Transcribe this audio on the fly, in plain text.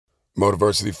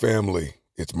Motiversity family,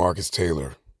 it's Marcus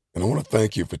Taylor, and I want to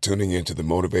thank you for tuning into the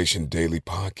Motivation Daily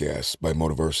Podcast by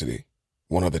Motiversity,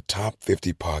 one of the top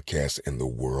 50 podcasts in the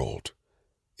world.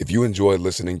 If you enjoy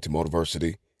listening to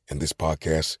Motiversity and this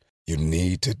podcast, you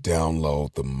need to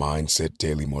download the Mindset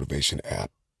Daily Motivation app.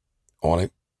 On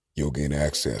it, you'll gain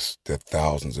access to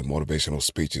thousands of motivational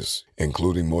speeches,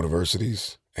 including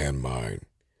Motiversity's and mine.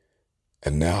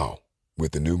 And now,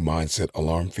 with the new Mindset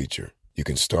Alarm feature, you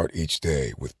can start each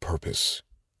day with purpose,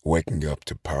 waking up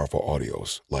to powerful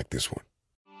audios like this one.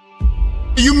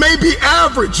 You may be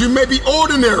average, you may be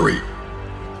ordinary,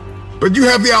 but you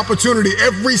have the opportunity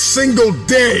every single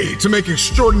day to make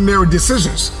extraordinary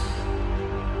decisions.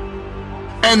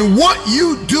 And what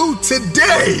you do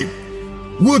today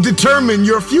will determine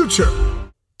your future.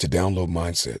 To download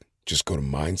Mindset, just go to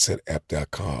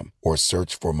mindsetapp.com or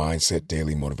search for Mindset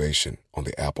Daily Motivation on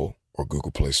the Apple or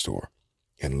Google Play Store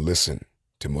and listen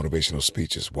to motivational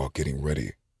speeches while getting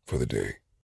ready for the day.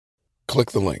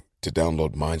 Click the link to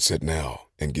download Mindset now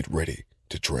and get ready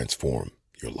to transform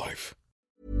your life.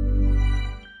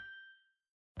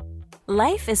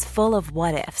 Life is full of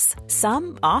what-ifs.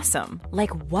 Some awesome,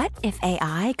 like what if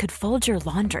AI could fold your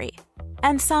laundry?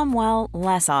 And some, well,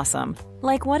 less awesome,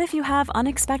 like what if you have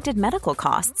unexpected medical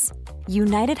costs?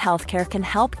 United Healthcare can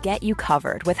help get you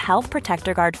covered with Health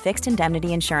Protector Guard fixed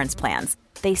indemnity insurance plans.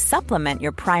 They supplement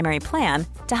your primary plan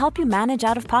to help you manage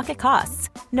out-of-pocket costs.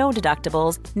 No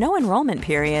deductibles, no enrollment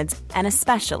periods, and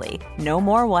especially no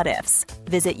more what-ifs.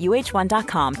 Visit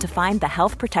uh1.com to find the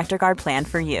Health Protector Guard plan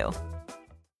for you.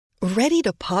 Ready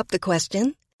to pop the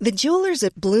question? The jewelers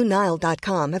at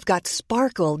BlueNile.com have got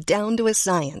sparkle down to a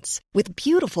science with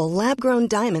beautiful lab-grown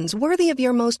diamonds worthy of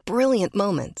your most brilliant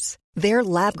moments. Their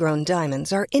lab-grown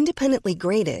diamonds are independently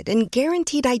graded and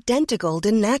guaranteed identical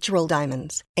to natural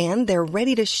diamonds, and they're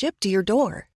ready to ship to your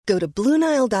door. Go to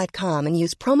BlueNile.com and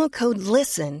use promo code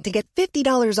LISTEN to get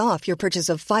 $50 off your purchase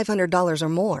of $500 or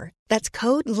more. That's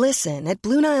code LISTEN at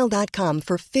BlueNile.com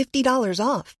for $50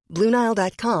 off.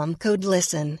 BlueNile.com, code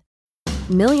LISTEN.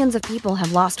 Millions of people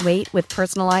have lost weight with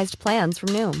personalized plans from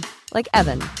Noom. Like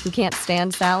Evan, who can't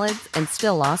stand salads and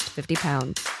still lost 50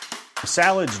 pounds.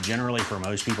 Salads generally for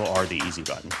most people are the easy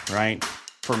button, right?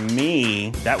 For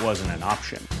me, that wasn't an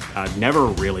option. I never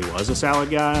really was a salad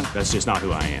guy. That's just not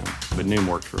who I am. But Noom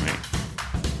worked for me.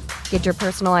 Get your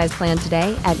personalized plan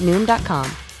today at Noom.com.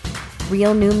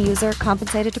 Real Noom user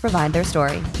compensated to provide their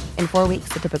story. In 4 weeks,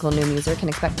 the typical Noom user can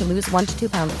expect to lose 1 to 2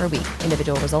 pounds per week.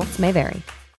 Individual results may vary.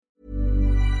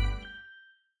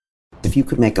 If you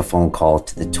could make a phone call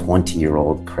to the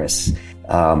 20-year-old Chris,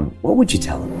 what would you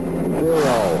tell him? 0,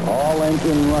 all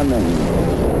engine running.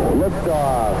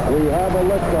 Liftoff. We have a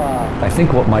liftoff. I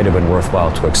think what might have been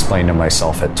worthwhile to explain to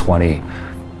myself at 20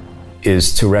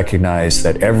 is to recognize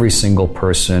that every single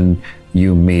person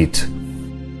you meet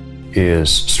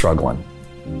is struggling.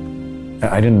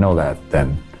 I didn't know that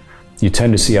then. You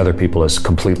tend to see other people as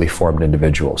completely formed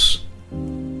individuals.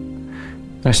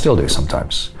 I still do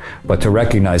sometimes. But to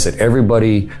recognize that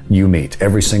everybody you meet,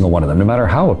 every single one of them, no matter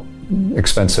how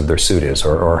expensive their suit is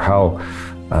or how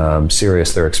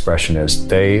serious their expression is,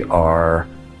 they are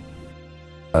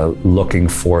looking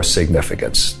for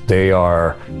significance. They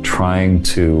are trying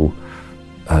to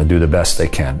do the best they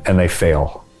can, and they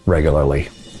fail regularly.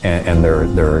 And they're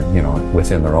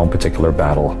within their own particular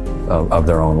battle of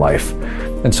their own life.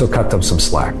 And so cut them some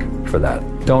slack for that.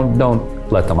 Don't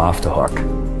let them off the hook.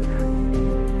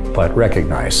 But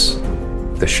recognize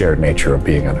the shared nature of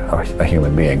being a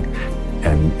human being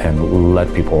and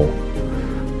let people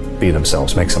be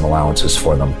themselves, make some allowances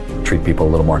for them, treat people a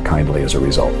little more kindly as a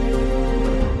result.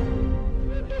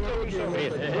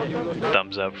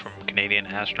 Thumbs up from Canadian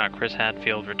astronaut Chris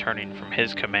Hadfield returning from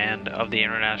his command of the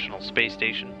International Space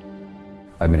Station.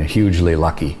 I've been hugely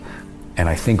lucky, and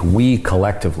I think we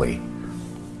collectively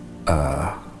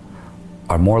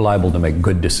are more liable to make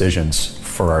good decisions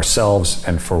for ourselves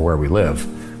and for where we live,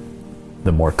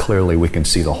 the more clearly we can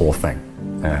see the whole thing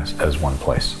as one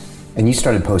place. And you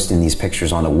started posting these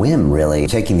pictures on a whim, really,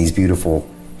 taking these beautiful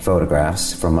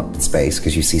photographs from up in space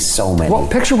because you see so many. Well,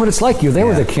 picture what it's like. You're there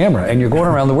with a camera and you're going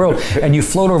around the world and you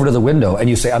float over to the window and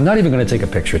you say, I'm not even going to take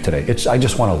a picture today. I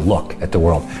just want to look at the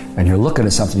world. And you're looking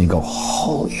at something, you go,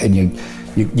 holy, and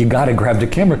you got to grab the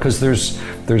camera because there's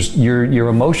your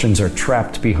emotions are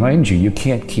trapped behind you. You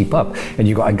can't keep up. And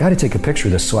you go, I got to take a picture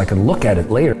of this so I can look at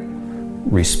it later.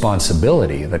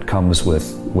 Responsibility that comes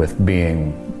with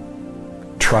being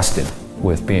trusted,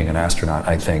 with being an astronaut,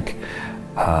 I think.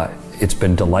 It's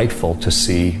been delightful to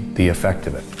see the effect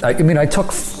of it. I took,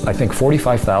 I think,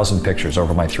 45,000 pictures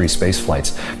over my 3 space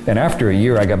flights. And after a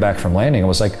year, I got back from landing. I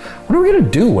was like, what are we going to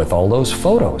do with all those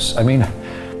photos? I mean,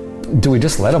 do we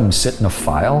just let them sit in a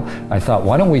file? I thought,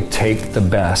 why don't we take the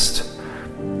best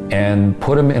and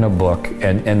put them in a book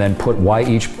and then put why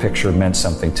each picture meant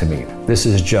something to me. This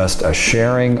is just a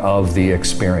sharing of the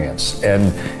experience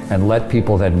and let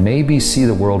people then maybe see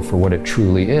the world for what it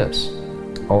truly is,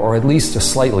 or at least a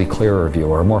slightly clearer view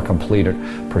or a more complete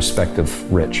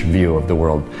perspective-rich view of the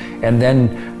world. And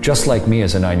then, just like me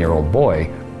as a 9-year-old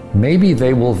boy, maybe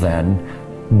they will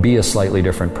then be a slightly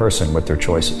different person with their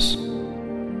choices.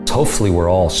 Hopefully we're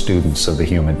all students of the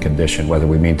human condition, whether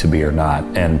we mean to be or not.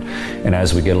 And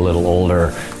as we get a little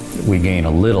older, we gain a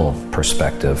little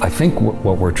perspective. I think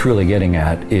what we're truly getting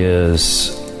at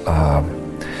is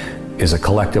a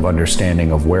collective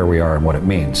understanding of where we are and what it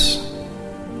means.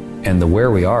 And the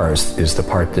where we are is the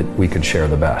part that we can share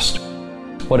the best.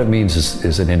 What it means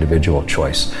is an individual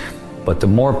choice. But the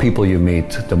more people you meet,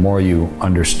 the more you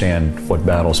understand what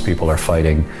battles people are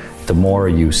fighting, the more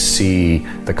you see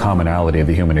the commonality of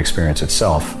the human experience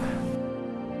itself.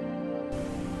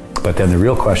 But then the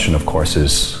real question, of course,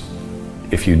 is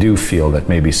if you do feel that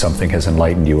maybe something has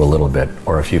enlightened you a little bit,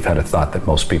 or if you've had a thought that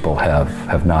most people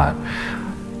have not,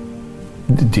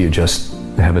 do you just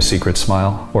have a secret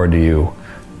smile? Or do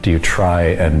you try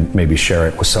and maybe share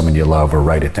it with someone you love, or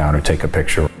write it down, or take a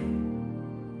picture?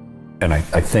 And I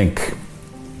think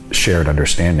shared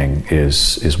understanding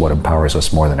is what empowers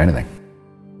us more than anything.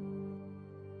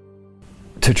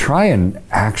 To try and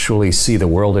actually see the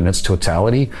world in its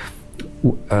totality,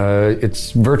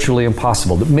 it's virtually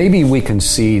impossible. Maybe we can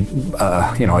see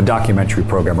a documentary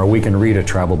program, or we can read a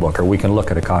travel book, or we can look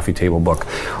at a coffee table book,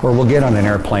 or we'll get on an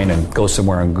airplane and go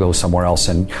somewhere else,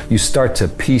 and you start to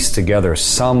piece together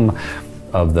some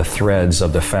of the threads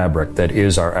of the fabric that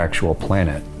is our actual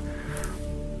planet.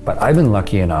 But I've been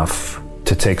lucky enough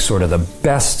to take sort of the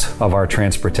best of our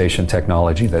transportation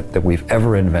technology that we've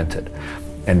ever invented,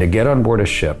 and to get on board a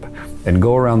ship and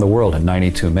go around the world in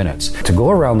 92 minutes, to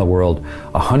go around the world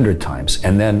 100 times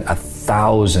and then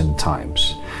 1,000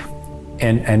 times.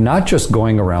 And not just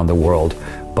going around the world,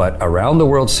 but around the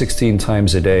world 16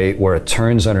 times a day where it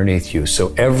turns underneath you.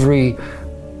 So every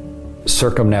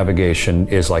circumnavigation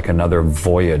is like another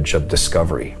voyage of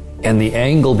discovery. And the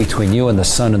angle between you and the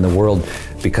sun and the world,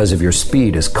 because of your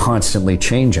speed, is constantly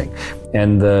changing.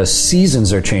 And the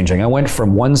seasons are changing. I went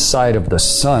from one side of the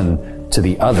sun to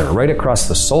the other, right across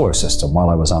the solar system while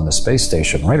I was on the space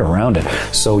station, right around it.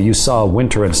 So you saw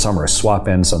winter and summer swap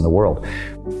ends on the world.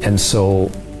 And so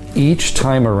each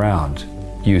time around,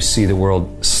 you see the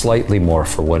world slightly more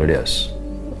for what it is,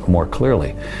 more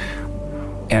clearly.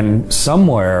 And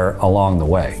somewhere along the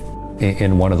way,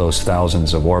 in one of those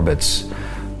thousands of orbits,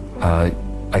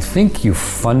 I think you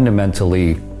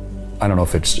fundamentally, I don't know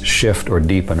if it's shift or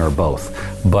deepen or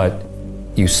both, but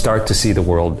you start to see the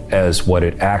world as what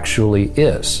it actually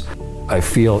is. I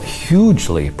feel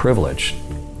hugely privileged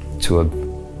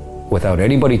without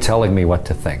anybody telling me what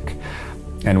to think,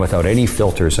 and without any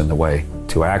filters in the way,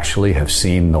 to actually have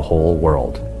seen the whole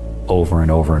world over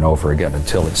and over and over again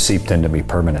until it seeped into me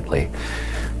permanently.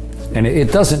 And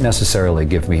it doesn't necessarily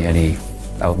give me any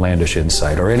outlandish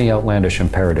insight or any outlandish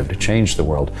imperative to change the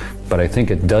world, but I think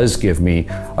it does give me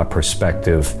a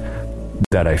perspective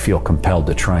that I feel compelled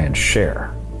to try and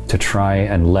share, to try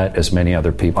and let as many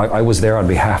other people. I was there on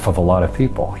behalf of a lot of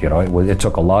people. It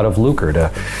took a lot of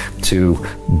lucre to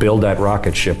build that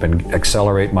rocket ship and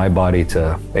accelerate my body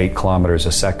to 8 kilometers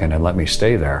a second and let me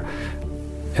stay there.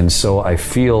 And so I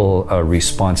feel a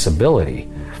responsibility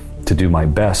to do my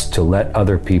best to let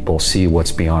other people see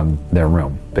what's beyond their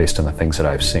room based on the things that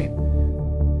I've seen.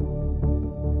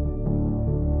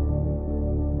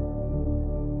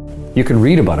 You can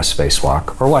read about a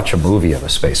spacewalk or watch a movie of a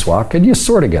spacewalk and you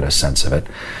sort of get a sense of it.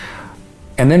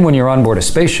 And then when you're on board a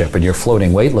spaceship and you're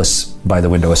floating weightless by the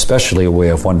window, especially we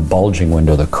have one bulging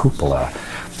window, the cupola,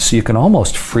 so you can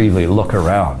almost freely look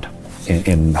around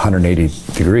in 180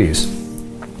 degrees,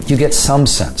 you get some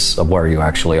sense of where you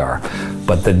actually are.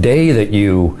 But the day that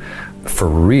you, for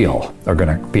real, are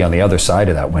going to be on the other side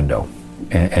of that window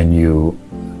and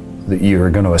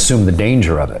you're going to assume the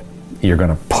danger of it, you're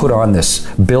going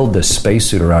to build this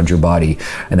spacesuit around your body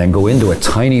and then go into a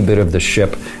tiny bit of the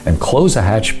ship and close a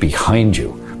hatch behind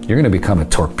you. You're going to become a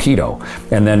torpedo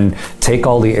and then take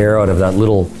all the air out of that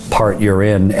little part you're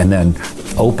in and then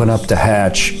open up the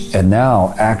hatch and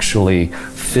now actually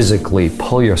physically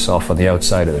pull yourself on the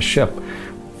outside of the ship.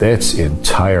 That's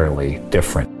entirely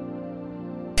different.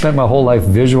 spent my whole life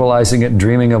visualizing it,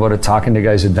 dreaming about it, talking to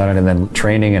guys who'd done it, and then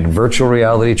training in virtual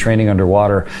reality, training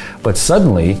underwater. But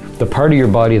suddenly, the part of your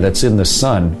body that's in the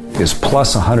sun is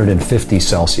plus 150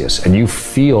 Celsius, and you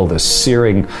feel the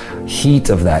searing heat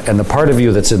of that. And the part of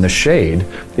you that's in the shade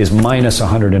is minus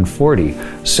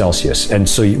 140 Celsius. And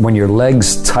so when your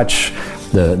legs touch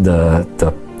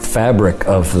the fabric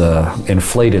of the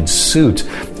inflated suit,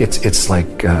 it's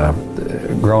like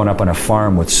growing up on a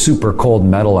farm with super cold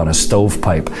metal on a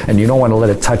stovepipe, and you don't want to let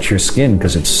it touch your skin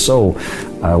because it's so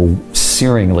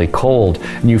searingly cold.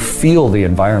 And you feel the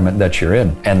environment that you're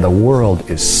in, and the world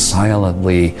is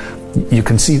silently, you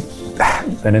can see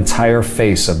an entire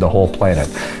face of the whole planet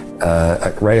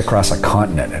right across a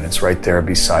continent, and it's right there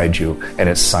beside you, and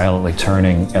it's silently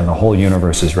turning, and the whole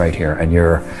universe is right here, and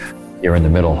you're in the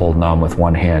middle holding on with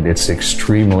one hand. It's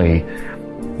extremely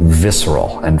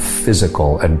visceral and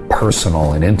physical and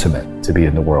personal and intimate to be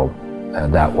in the world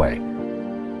that way.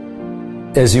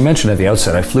 As you mentioned at the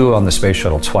outset, I flew on the space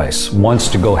shuttle twice. Once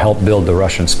to go help build the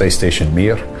Russian space station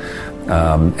Mir,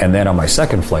 and then on my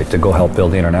second flight to go help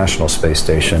build the International Space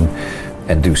Station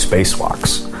and do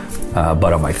spacewalks.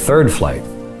 But on my third flight,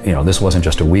 this wasn't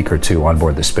just a week or two on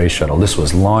board the space shuttle. This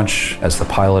was launch as the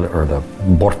pilot or the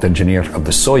board engineer of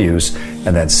the Soyuz,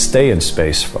 and then stay in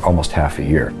space for almost half a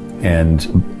year. And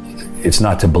it's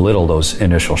not to belittle those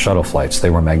initial shuttle flights.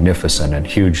 They were magnificent and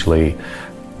hugely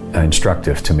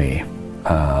instructive to me.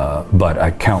 But I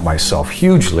count myself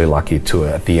hugely lucky to,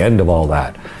 at the end of all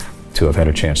that, to have had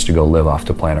a chance to go live off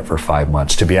the planet for 5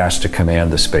 months, to be asked to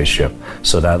command the spaceship.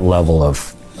 So that level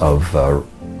of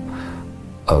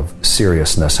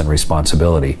seriousness and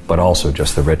responsibility, but also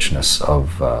just the richness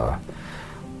of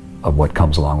what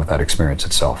comes along with that experience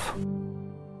itself.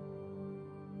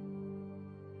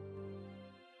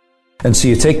 And so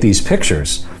you take these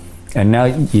pictures, and now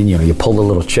you pull the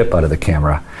little chip out of the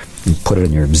camera, and put it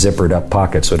in your zippered up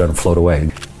pocket so it doesn't float away.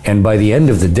 And by the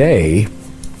end of the day,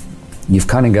 you've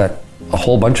kind of got a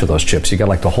whole bunch of those chips. You got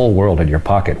like the whole world in your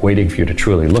pocket waiting for you to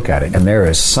truly look at it. And there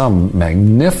is some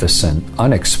magnificent,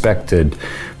 unexpected,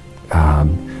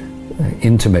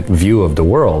 intimate view of the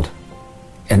world.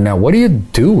 And now what do you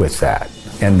do with that?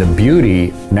 And the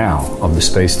beauty now of the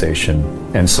space station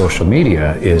and social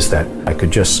media is that I could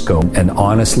just go and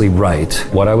honestly write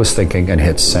what I was thinking and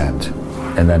hit send,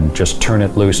 and then just turn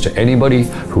it loose to anybody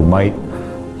who might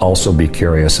also be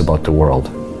curious about the world.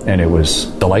 And it was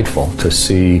delightful to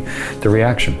see the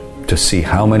reaction, to see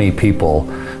how many people,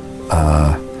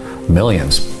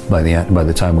 millions by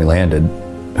the time we landed,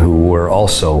 who were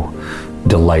also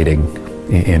delighting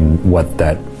in what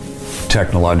that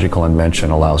technological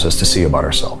invention allows us to see about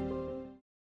ourselves.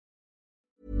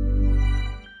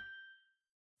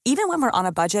 Even when we're on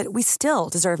a budget, we still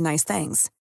deserve nice things.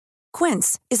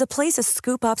 Quince is a place to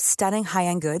scoop up stunning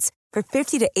high-end goods for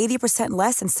 50 to 80%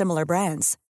 less than similar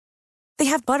brands. They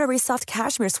have buttery soft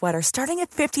cashmere sweaters starting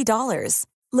at $50,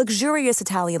 luxurious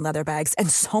Italian leather bags, and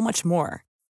so much more.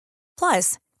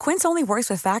 Plus, Quince only works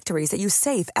with factories that use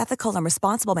safe, ethical, and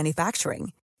responsible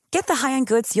manufacturing. Get the high-end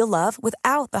goods you'll love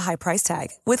without the high price tag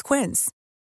with Quince.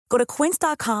 Go to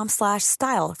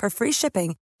quince.com/style for free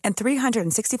shipping and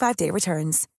 365-day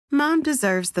returns. Mom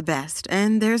deserves the best,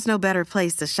 and there's no better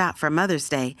place to shop for Mother's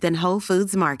Day than Whole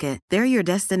Foods Market. They're your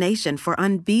destination for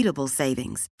unbeatable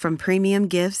savings, from premium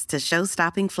gifts to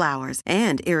show-stopping flowers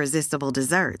and irresistible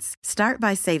desserts. Start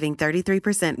by saving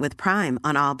 33% with Prime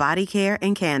on all body care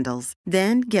and candles.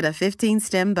 Then get a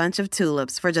 15-stem bunch of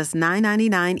tulips for just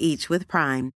 $9.99 each with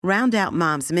Prime. Round out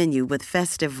Mom's menu with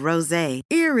festive rosé,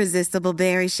 irresistible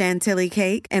berry chantilly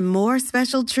cake, and more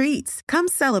special treats. Come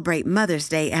celebrate Mother's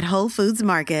Day at Whole Foods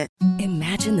Market.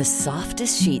 Imagine the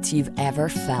softest sheets you've ever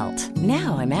felt.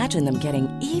 Now imagine them getting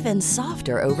even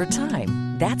softer over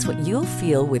time. That's what you'll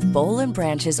feel with Boll &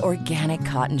 Branch's organic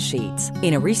cotton sheets.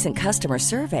 In a recent customer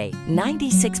survey,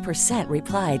 96%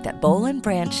 replied that Boll &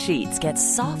 Branch sheets get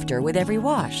softer with every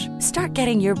wash. Start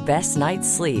getting your best night's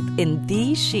sleep in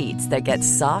these sheets that get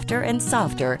softer and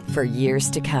softer for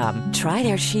years to come. Try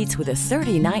their sheets with a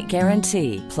 30-night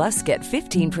guarantee. Plus, get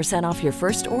 15% off your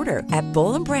first order at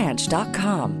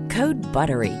bollandbranch.com. Code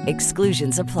BUTTERY.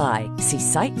 Exclusions apply. See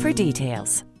site for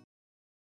details.